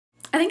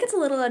think it's a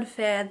little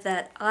unfair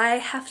that I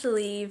have to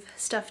leave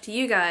stuff to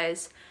you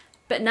guys,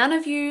 but none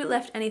of you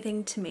left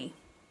anything to me.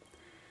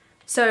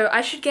 So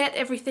I should get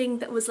everything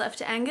that was left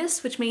to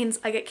Angus, which means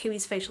I get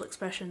Kiwi's facial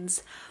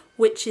expressions,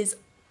 which is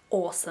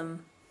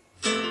awesome.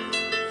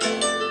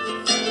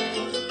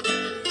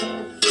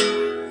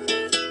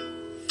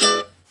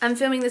 I'm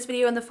filming this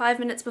video in the 5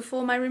 minutes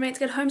before my roommates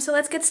get home, so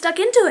let's get stuck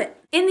into it!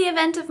 In the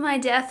event of my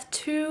death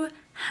to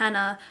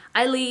Hannah,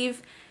 I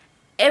leave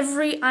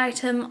every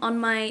item on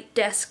my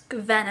desk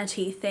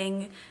vanity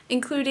thing,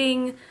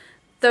 including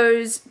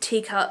those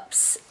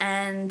teacups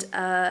and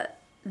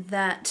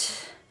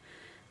that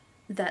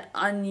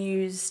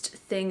unused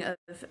thing of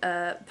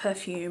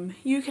perfume.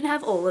 You can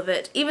have all of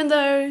it. Even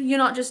though you're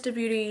not just a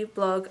beauty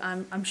blog,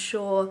 I'm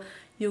sure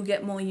you'll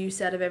get more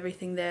use out of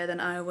everything there than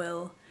I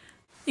will.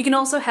 You can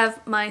also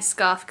have my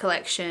scarf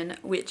collection,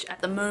 which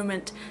at the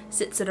moment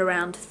sits at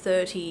around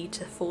 30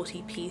 to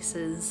 40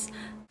 pieces.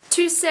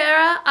 To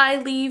Sarah, I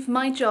leave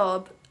my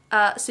job,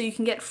 so you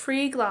can get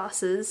free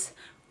glasses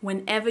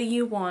whenever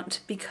you want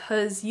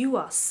because you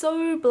are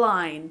so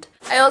blind.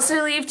 I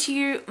also leave to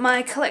you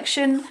my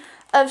collection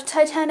of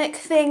Titanic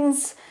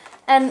things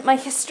and my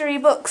history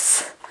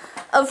books,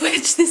 of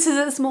which this is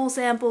a small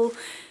sample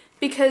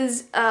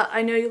because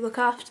I know you look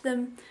after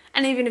them,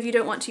 and even if you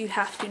don't want to, you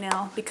have to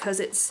now because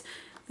it's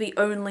the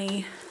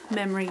only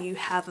memory you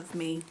have of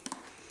me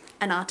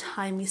and our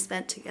time we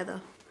spent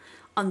together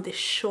on this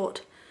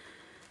short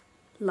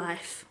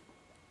life.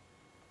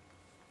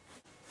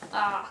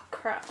 Ah,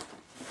 crap.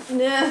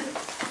 Nah.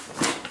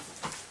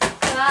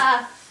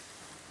 Ah.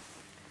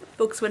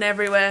 Books went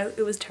everywhere.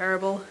 It was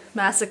terrible.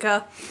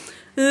 Massacre.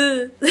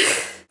 To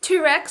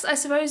Rex, I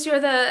suppose you're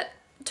the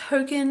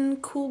token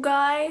cool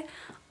guy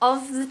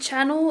of the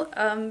channel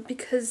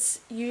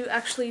because you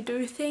actually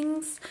do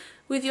things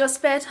with your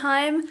spare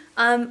time.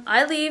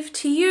 I leave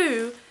to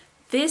you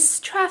this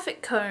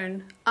traffic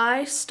cone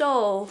I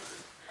stole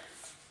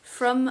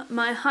from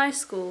my high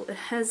school. It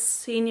has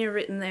senior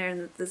written there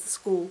and the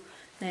school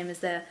name is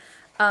there,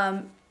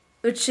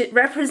 which it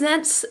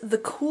represents the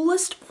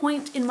coolest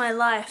point in my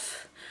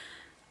life.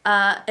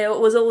 It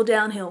was all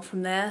downhill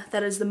from there.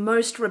 That is the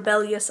most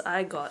rebellious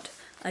I got.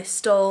 I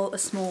stole a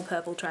small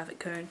purple traffic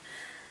cone.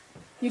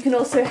 You can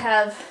also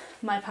have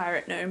my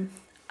pirate gnome.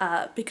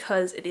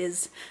 Because it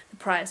is the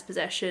prized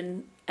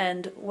possession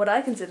and what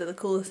I consider the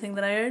coolest thing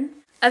that I own.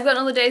 I've gotten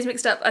all the days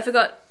mixed up. I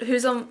forgot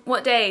who's on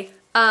what day.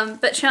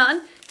 But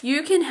Sean,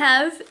 you can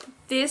have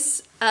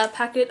this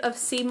packet of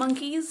sea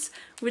monkeys,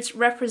 which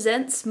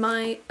represents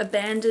my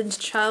abandoned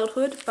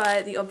childhood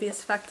by the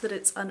obvious fact that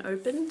it's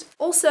unopened.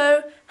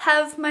 Also,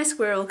 have my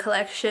squirrel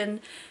collection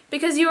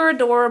because you are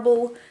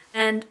adorable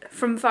and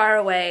from far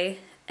away,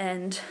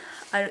 and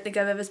I don't think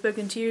I've ever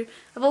spoken to you.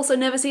 I've also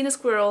never seen a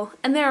squirrel,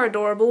 and they're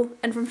adorable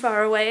and from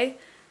far away,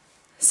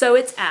 so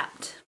it's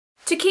apt.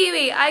 To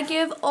Kiwi, I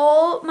give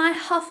all my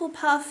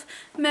Hufflepuff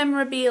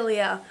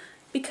memorabilia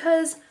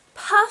because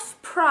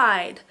Puff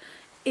pride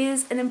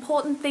is an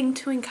important thing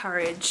to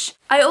encourage.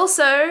 I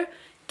also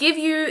give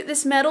you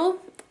this medal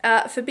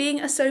for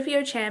being a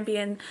Sopio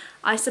champion.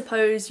 I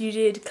suppose you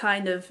did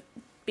kind of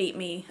beat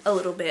me a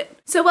little bit.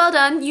 So well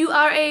done, you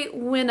are a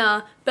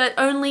winner, but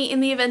only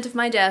in the event of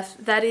my death.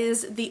 That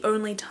is the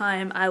only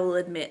time I will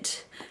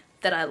admit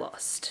that I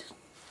lost.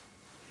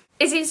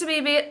 It seems to be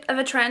a bit of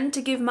a trend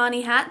to give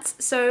Marnie hats,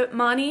 so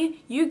Marnie,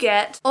 you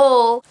get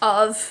all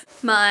of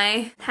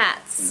my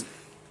hats.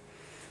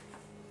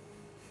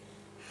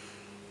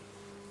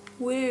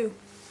 Woo.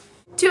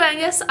 To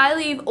Angus, I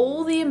leave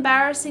all the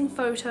embarrassing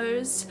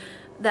photos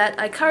that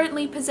I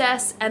currently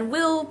possess and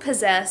will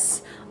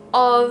possess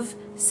of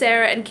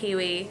Sarah and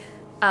Kiwi.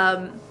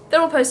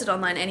 They're all posted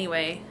online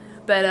anyway,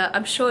 but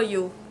I'm sure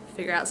you'll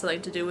figure out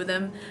something to do with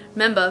them.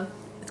 Remember,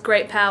 with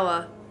great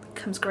power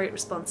comes great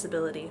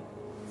responsibility.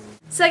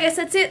 So I guess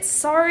that's it.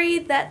 Sorry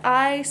that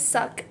I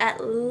suck at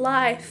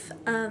life.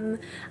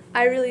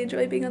 I really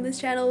enjoy being on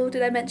this channel.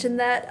 Did I mention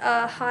that?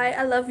 Hi,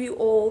 I love you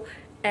all,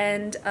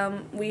 and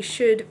we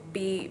should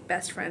be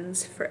best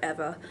friends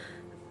forever.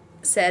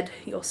 Said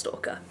your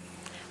stalker.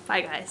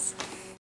 Bye guys.